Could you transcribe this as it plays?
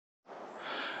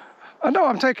I know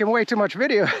I'm taking way too much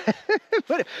video,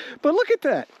 but look at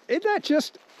that. Isn't that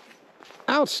just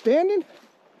outstanding?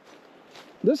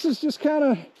 This is just kind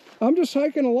of, I'm just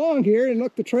hiking along here, and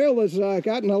look, the trail has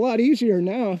gotten a lot easier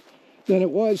now than it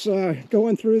was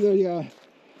going through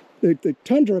the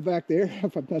tundra back there,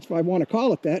 if that's what I want to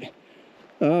call it that.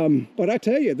 But I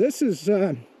tell you, this is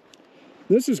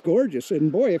gorgeous.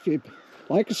 And boy, if you,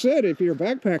 like I said, if you're a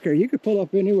backpacker, you could pull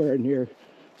up anywhere in here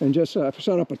and just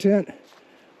set up a tent.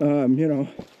 You know,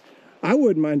 I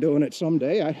wouldn't mind doing it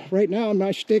someday. Right now, my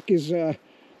shtick is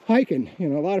hiking. You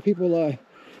know, a lot of people,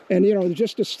 and you know,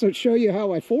 just to show you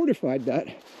how I fortified that,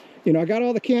 you know, I got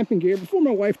all the camping gear. Before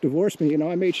my wife divorced me, you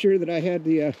know, I made sure that I had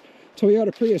the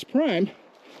Toyota Prius Prime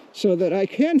so that I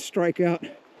can strike out.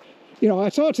 You know, I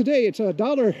saw today, it's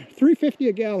 $3.50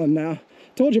 a gallon now.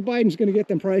 Told you Biden's going to get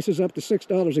them prices up to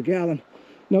 $6 a gallon.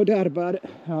 No doubt about it.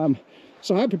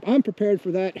 So I'm prepared for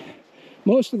that.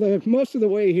 Most of the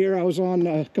way here, I was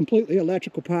on completely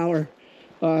electrical power,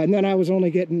 and then I was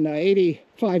only getting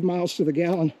 85 miles to the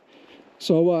gallon.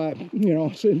 So you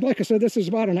know, so like I said, this is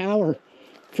about an hour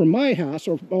from my house,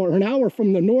 or an hour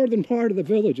from the northern part of the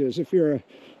villages. If you're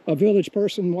a village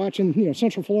person watching, you know,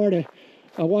 Central Florida,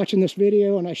 watching this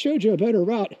video, and I showed you a better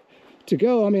route to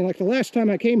go. I mean, like the last time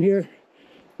I came here,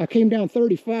 I came down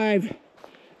 35,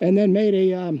 and then made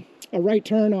a right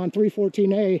turn on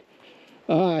 314A.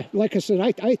 Like I said,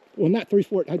 well, not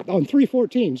 314, on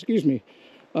 314, excuse me.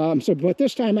 But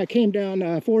this time I came down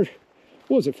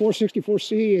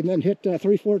 464C, and then hit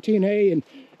 314A,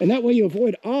 and that way you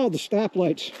avoid all the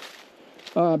stoplights.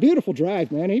 Beautiful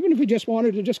drive, man. Even if you just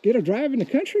wanted to just get a drive in the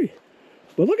country.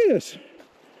 But look at this.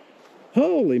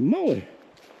 Holy moly.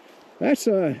 That's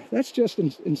just,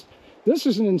 this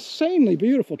is an insanely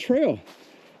beautiful trail.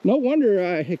 No wonder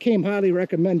it came highly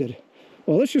recommended.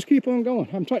 Well, let's just keep on going.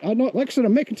 I know, like I said,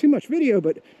 I'm making too much video,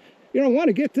 but you know, I want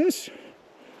to get this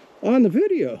on the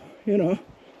video, you know,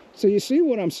 so you see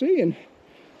what I'm seeing.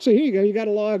 So here you go. You got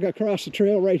a log across the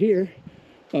trail right here.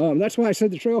 That's why I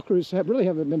said the trail crews really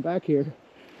haven't been back here.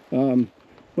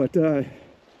 But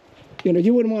you know,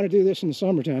 you wouldn't want to do this in the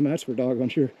summertime. That's for doggone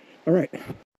sure. All right.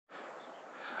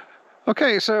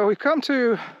 Okay, so we've come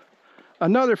to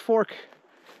another fork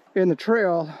in the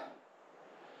trail.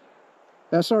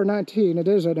 SR19, it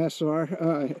is an SR.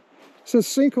 It says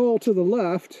sinkhole to the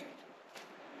left.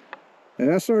 And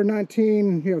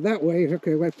SR19, you know, that way,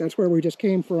 okay, that's where we just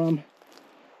came from.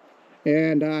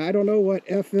 And I don't know what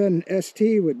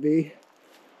FNST would be.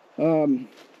 Now,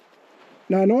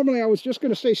 normally I was just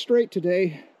going to stay straight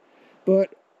today,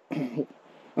 but I'm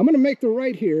going to make the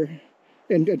right here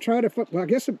and try to, well, I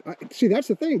guess, see, that's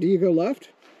the thing. Do you go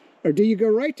left or do you go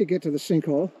right to get to the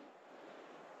sinkhole?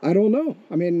 I don't know.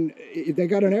 I mean, they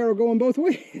got an arrow going both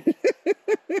ways.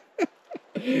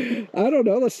 I don't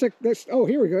know. Let's oh,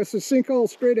 here we go. It's a sinkhole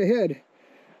straight ahead.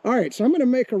 All right, so I'm going to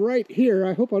make a right here.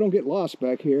 I hope I don't get lost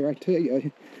back here. I tell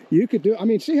you, you could do, I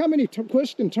mean, see how many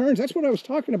twists and turns? That's what I was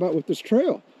talking about with this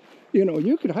trail. You know,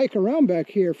 you could hike around back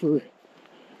here for,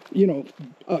 you know,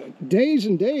 days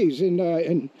and days.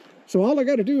 And so all I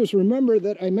got to do is remember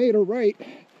that I made a right,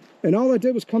 and all I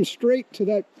did was come straight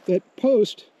to that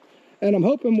post. And I'm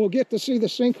hoping we'll get to see the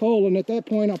sinkhole, and at that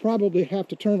point I'll probably have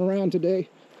to turn around today.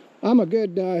 I'm a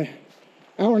good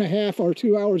hour and a half or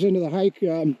 2 hours into the hike,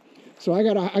 so I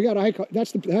gotta hike.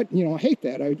 You know, I hate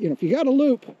that. You know, if you got a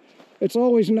loop, it's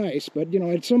always nice, but you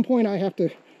know, at some point I have to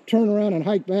turn around and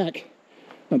hike back.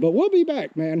 But we'll be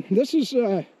back, man. This is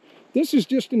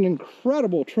just an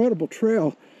incredible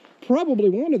trail, probably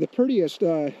one of the prettiest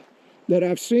that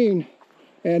I've seen,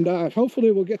 and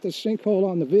hopefully we'll get this sinkhole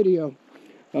on the video.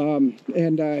 You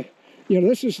know,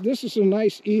 this is a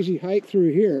nice easy hike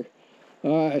through here,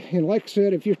 and like I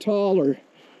said, if you're tall or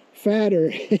fat or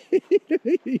there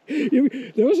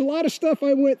was a lot of stuff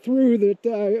I went through that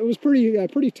it was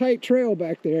pretty tight trail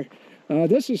back there.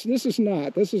 This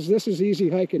is easy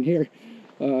hiking here.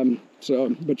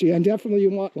 But yeah, definitely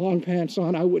you want long pants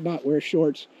on. I would not wear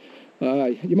shorts.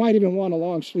 You might even want a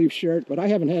long sleeve shirt, but I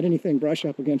haven't had anything brush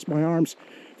up against my arms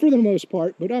for the most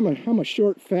part. But I'm a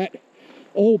short, fat,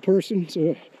 old person.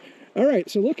 So, all right.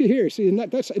 So look at here. See, and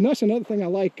that's another thing I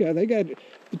like. They got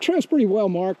the trail's pretty well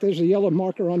marked. There's a yellow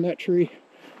marker on that tree.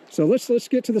 So let's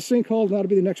get to the sinkhole, and that'll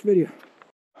be the next video.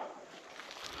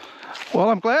 Well,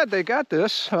 I'm glad they got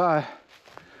this. I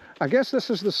guess this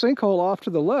is the sinkhole off to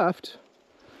the left.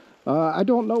 I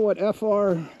don't know what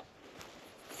FNST,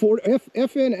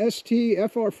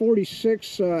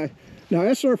 FR46. Now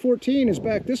SR14 is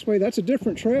back this way. That's a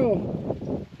different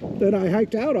trail that I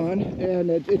hiked out on,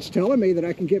 and it's telling me that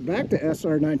I can get back to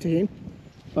SR19.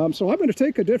 So I'm going to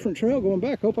take a different trail going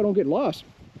back. Hope I don't get lost.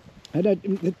 And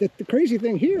the crazy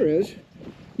thing here is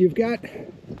you've got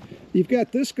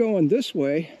this going this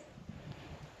way,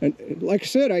 and like I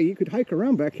said, you could hike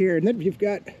around back here, and then you've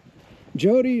got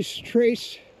Jody's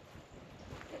Trace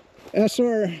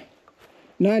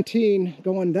SR19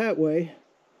 going that way.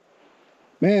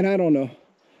 Man, I don't know.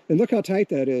 And look how tight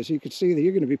that is. You can see that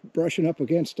you're going to be brushing up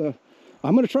against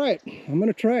I'm going to try it. I'm going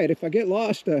to try it. If I get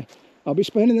lost, I'll be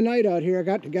spending the night out here. I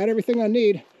got everything I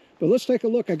need. But let's take a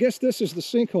look. I guess this is the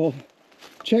sinkhole.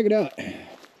 Check it out.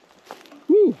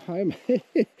 Woo!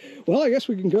 Well, I guess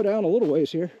we can go down a little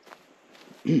ways here.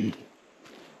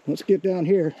 Let's get down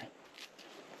here.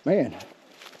 Man.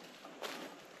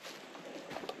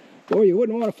 Boy, you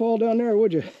wouldn't want to fall down there,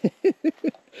 would you?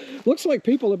 Looks like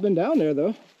people have been down there,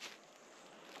 though.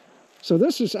 So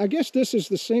this is, I guess this is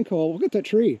the sinkhole. Look at that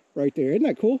tree right there. Isn't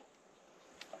that cool?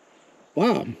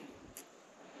 Wow.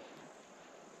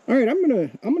 All right, I'm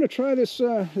gonna try this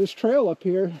this trail up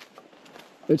here.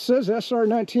 It says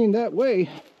SR19 that way,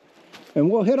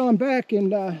 and we'll head on back. And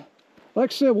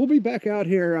like I said, we'll be back out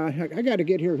here. I got to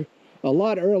get here a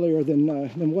lot earlier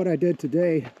than what I did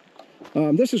today.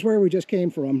 This is where we just came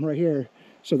from, right here.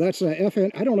 So that's FN.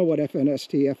 I don't know what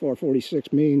FNST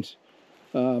FR46 means.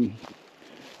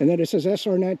 And then it says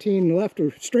SR19 left or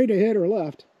straight ahead or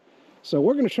left. So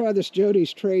we're going to try this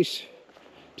Jody's Trace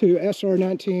to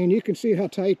SR19. You can see how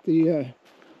tight the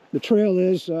trail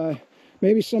is.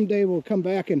 Maybe someday we'll come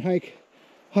back and hike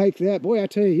that. Boy, I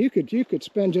tell you, you could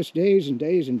spend just days and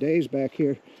days and days back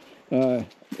here. Well,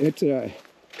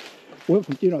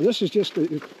 you know, this is just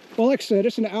well, like I said,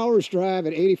 it's an hour's drive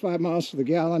at 85 miles to the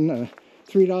gallon.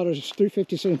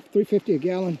 $3.50 a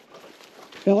gallon.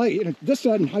 Hell, you know, this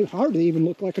doesn't hardly even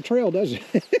look like a trail, does it?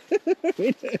 I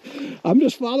mean, I'm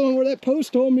just following where that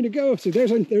post told me to go. See,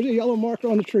 there's a yellow marker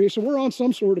on the tree, so we're on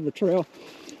some sort of a trail.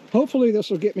 Hopefully this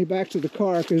will get me back to the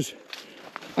car, because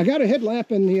I got a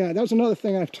headlamp in the, that was another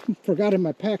thing I forgot in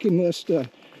my packing list to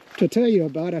tell you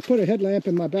about. I put a headlamp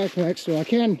in my backpack, so I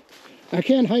can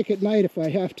hike at night if I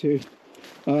have to.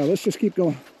 Let's just keep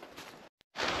going.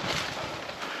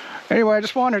 Anyway, I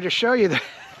just wanted to show you that.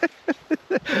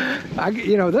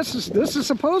 You know, this is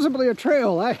supposedly a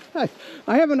trail. I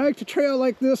haven't hiked a trail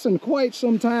like this in quite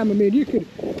some time. I mean, you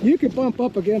could bump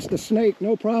up against a snake,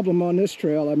 no problem on this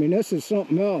trail. I mean, this is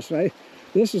something else.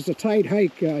 This is a tight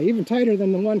hike, even tighter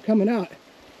than the one coming out.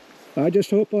 I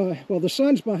just hope, well, the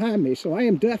sun's behind me, so I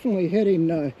am definitely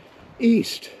heading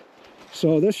east.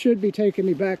 So this should be taking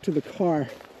me back to the car.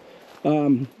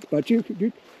 But you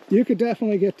could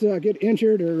definitely get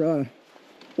injured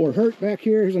or hurt back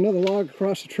here. Here's another log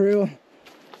across the trail.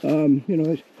 You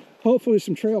know, hopefully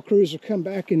some trail crews will come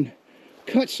back and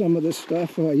cut some of this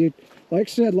stuff. Like I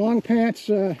said, long pants,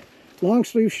 long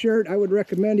sleeve shirt, I would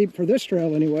recommend, even for this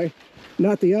trail anyway,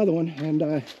 not the other one.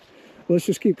 And let's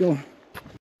just keep going.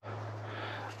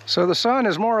 So the sun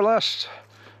is more or less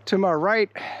to my right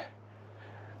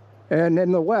and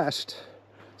in the west.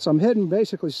 So I'm heading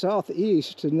basically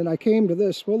southeast, and then I came to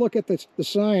this. We'll look at the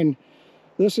sign.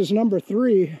 This is number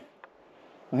 3.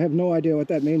 I have no idea what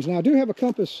that means. Now, I do have a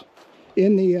compass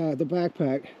in the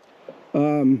backpack.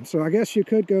 So I guess you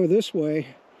could go this way,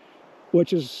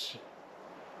 which is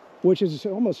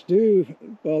almost due,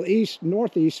 well, east,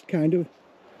 northeast, kind of.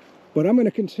 But I'm going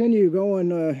to continue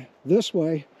going this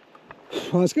way.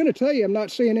 I was going to tell you I'm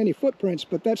not seeing any footprints,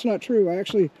 but that's not true.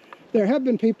 There have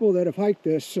been people that have hiked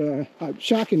this,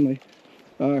 shockingly,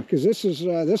 because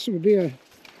this would be a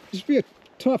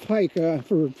tough hike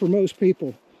for most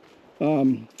people.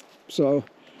 But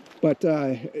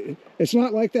it's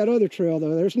not like that other trail,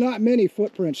 though. There's not many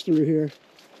footprints through here.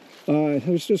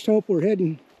 Let's just hope we're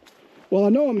heading. Well, I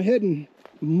know I'm heading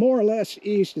more or less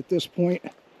east at this point.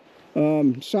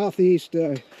 Southeast.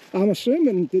 I'm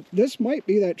assuming that this might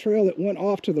be that trail that went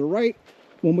off to the right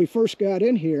when we first got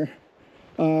in here.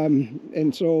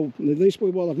 And so at least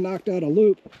we will have knocked out a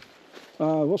loop.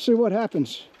 We'll see what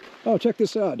happens. Oh, check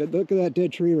this out. Look at that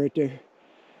dead tree right there.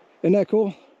 Isn't that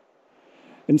cool?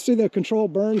 And see the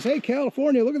controlled burns. Hey,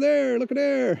 California, look at there, look at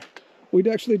there. We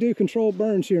actually do controlled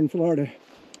burns here in Florida.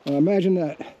 Imagine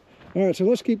that. All right, so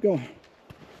let's keep going.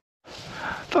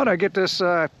 Thought I'd get this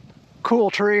cool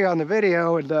tree on the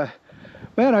video, and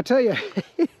man, I tell you,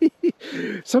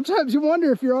 sometimes you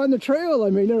wonder if you're on the trail.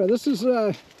 I mean, you know, this is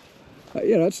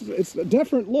you know, it's a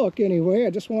different look anyway.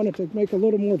 I just wanted to make a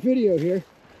little more video here.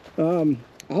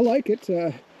 I like it.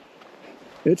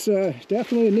 It's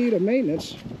definitely in need of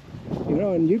maintenance, you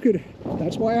know, and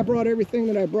that's why I brought everything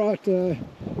that I brought, the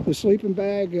sleeping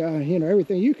bag, you know,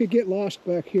 everything. You could get lost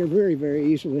back here very,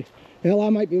 very easily. Hell, I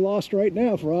might be lost right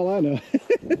now for all I know.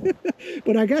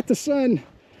 But I got the sun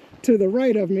to the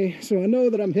right of me, so I know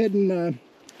that I'm heading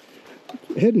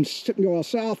heading well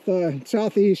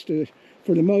southeast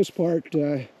for the most part.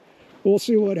 We'll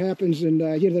see what happens, and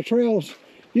you know, the trails,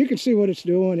 you can see what it's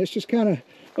doing. It's just kind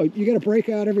of, you got to break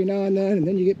out every now and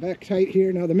then you get back tight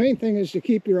here. Now the main thing is to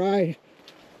keep your eye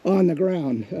on the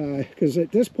ground, because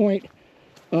at this point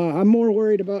I'm more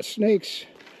worried about snakes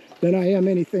than I am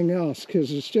anything else,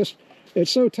 because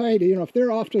it's so tight. You know, if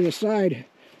they're off to the side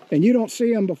and you don't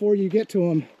see them before you get to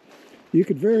them, you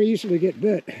could very easily get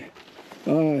bit.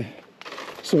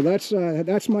 So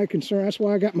that's my concern. That's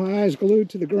why I got my eyes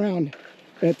glued to the ground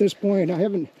at this point. I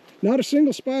haven't, not a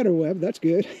single spider web. That's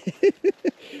good.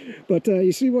 But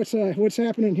you see what's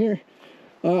happening here.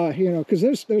 You know, because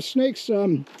those snakes,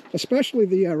 especially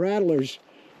the rattlers,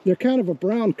 they're kind of a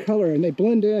brown color, and they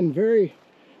blend in very,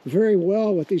 very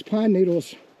well with these pine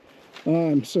needles.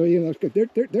 So you know,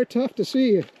 they're tough to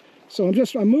see. So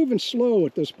I'm moving slow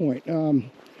at this point,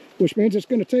 which means it's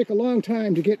going to take a long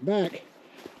time to get back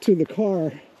to the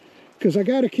car, because I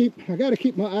got to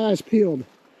keep my eyes peeled.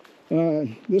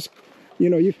 This, you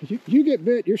know, you get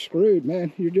bit, you're screwed,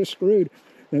 man. You're just screwed.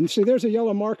 And see, there's a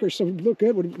yellow marker, so look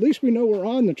good. At least we know we're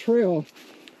on the trail,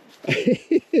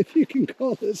 if you can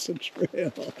call this a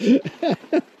trail.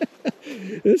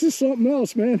 This is something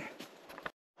else, man.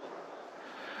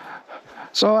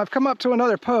 So I've come up to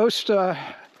another post.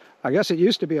 I guess it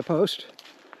used to be a post.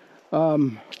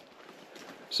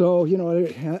 So, you know,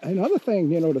 another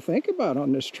thing, you know, to think about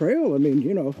on this trail, I mean,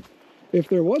 you know, if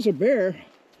there was a bear,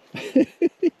 oh,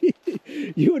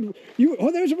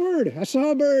 there's a bird. I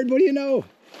saw a bird. What do you know?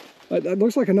 That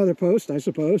looks like another post, I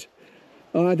suppose.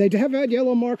 They have had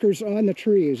yellow markers on the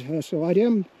trees, so I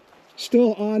am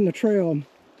still on the trail,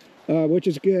 which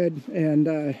is good.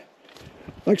 And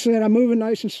like I said, I'm moving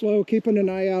nice and slow, keeping an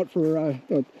eye out for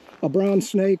a brown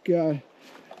snake.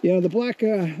 You know, the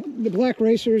black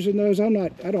racers and those, I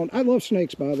love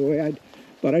snakes, by the way,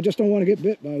 but I just don't want to get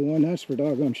bit by one, that's for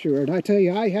doggone sure. And I tell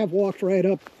you, I have walked right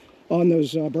up on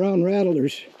those brown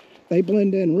rattlers. They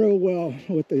blend in real well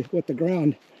with the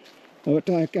ground.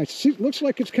 I see, it looks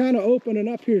like it's kind of opening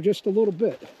up here just a little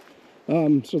bit.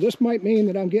 So this might mean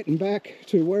that I'm getting back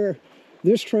to where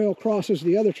this trail crosses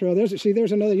the other trail.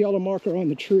 There's another yellow marker on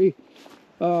the tree.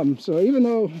 So even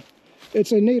though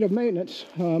it's in need of maintenance,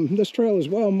 this trail is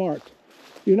well marked.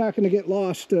 You're not going to get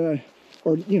lost, or,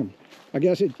 you know, I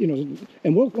guess it, you know,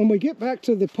 and when we get back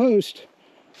to the post,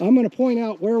 I'm going to point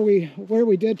out where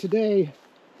we did today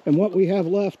and what we have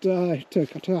left to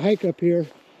hike up here,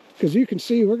 because you can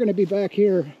see we're going to be back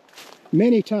here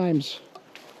many times.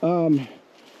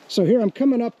 So here I'm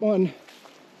coming up on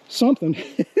something.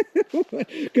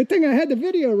 Good thing I had the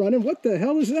video running. What the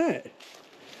hell is that?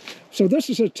 So this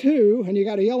is a 2, and you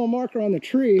got a yellow marker on the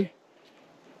tree.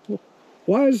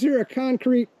 Why is there a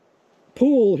concrete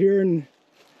pool here in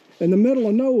the middle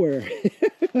of nowhere?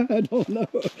 I don't know.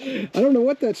 I don't know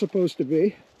what that's supposed to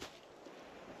be.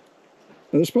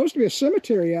 There's supposed to be a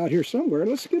cemetery out here somewhere.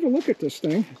 Let's get a look at this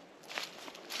thing.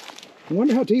 I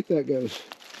wonder how deep that goes.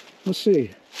 Let's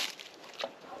see.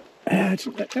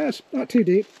 It's not too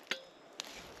deep.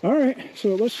 All right,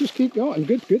 so let's just keep going.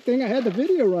 Good thing I had the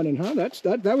video running, huh?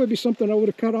 That would be something I would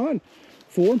have cut on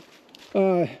for.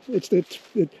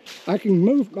 I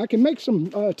can make some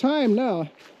time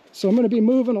now, so I'm going to be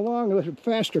moving along at a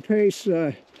faster pace,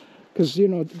 because you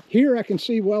know, here I can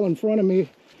see well in front of me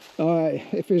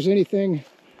if there's anything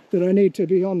that I need to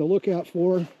be on the lookout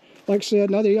for. Like I said,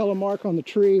 another yellow mark on the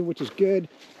tree, which is good.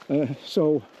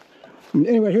 So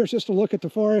anyway, here's just a look at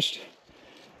the forest,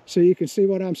 so you can see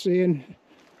what I'm seeing.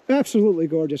 Absolutely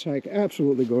gorgeous hike,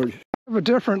 absolutely gorgeous. I have a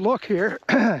different look here.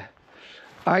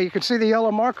 You can see the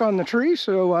yellow mark on the tree,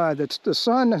 so that's the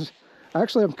sun is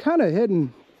actually, I'm kind of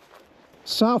heading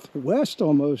southwest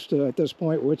almost at this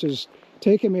point, which is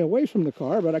taking me away from the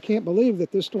car, but I can't believe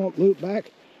that this won't loop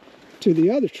back to the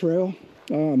other trail.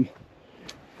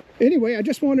 Anyway, I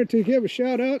just wanted to give a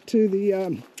shout out to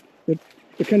the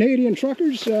Canadian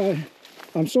truckers.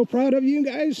 I'm so proud of you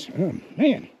guys.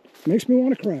 Man, makes me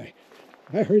want to cry.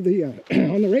 I heard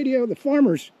on the radio, the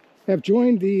farmers have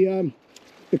joined the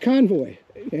convoy,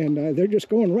 and they're just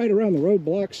going right around the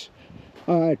roadblocks.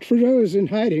 Trudeau is in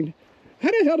hiding.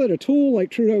 How the hell did a tool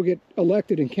like Trudeau get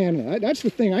elected in Canada? That's the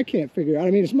thing I can't figure out.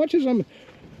 I mean, as much as I'm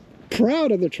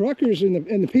proud of the truckers and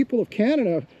the people of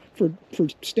Canada for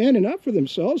standing up for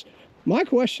themselves, my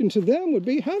question to them would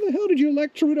be, how the hell did you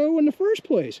elect Trudeau in the first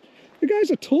place? The guy's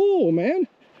a tool, man.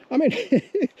 I mean,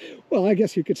 well, I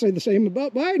guess you could say the same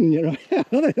about Biden, you know.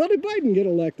 How the hell did Biden get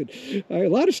elected? A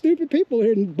lot of stupid people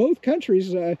here in both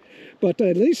countries, but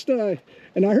at least, and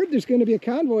I heard there's going to be a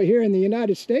convoy here in the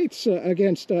United States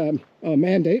against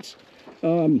mandates.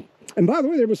 And by the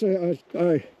way, there was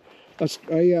a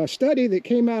a study that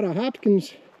came out of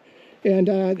Hopkins, and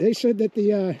they said that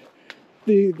the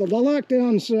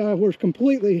lockdowns were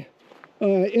completely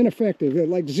ineffective,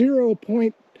 like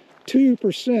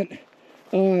 0.2%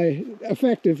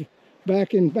 effective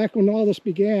back when all this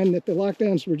began. That the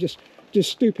lockdowns were just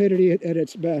stupidity at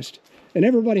its best, and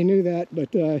everybody knew that,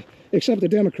 but except the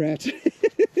Democrats.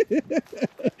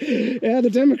 Yeah,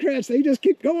 the Democrats, they just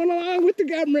keep going along with the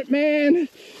government, man.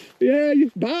 Yeah,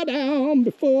 you bow down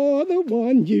before the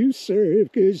one you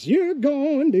serve, because you're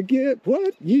going to get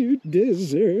what you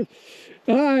deserve.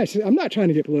 I'm not trying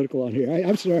to get political on here.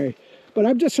 I'm sorry. But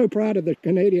I'm just so proud of the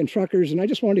Canadian truckers, and I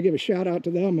just wanted to give a shout out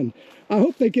to them, and I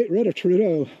hope they get rid of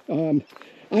Trudeau.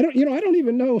 I don't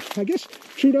even know. I guess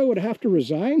Trudeau would have to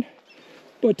resign,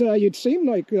 but you'd seem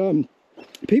like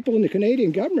people in the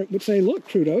Canadian government would say, look,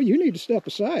 Trudeau, you need to step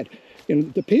aside. You know,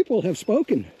 the people have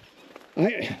spoken.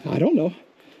 I don't know.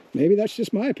 Maybe that's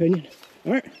just my opinion.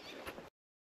 All right.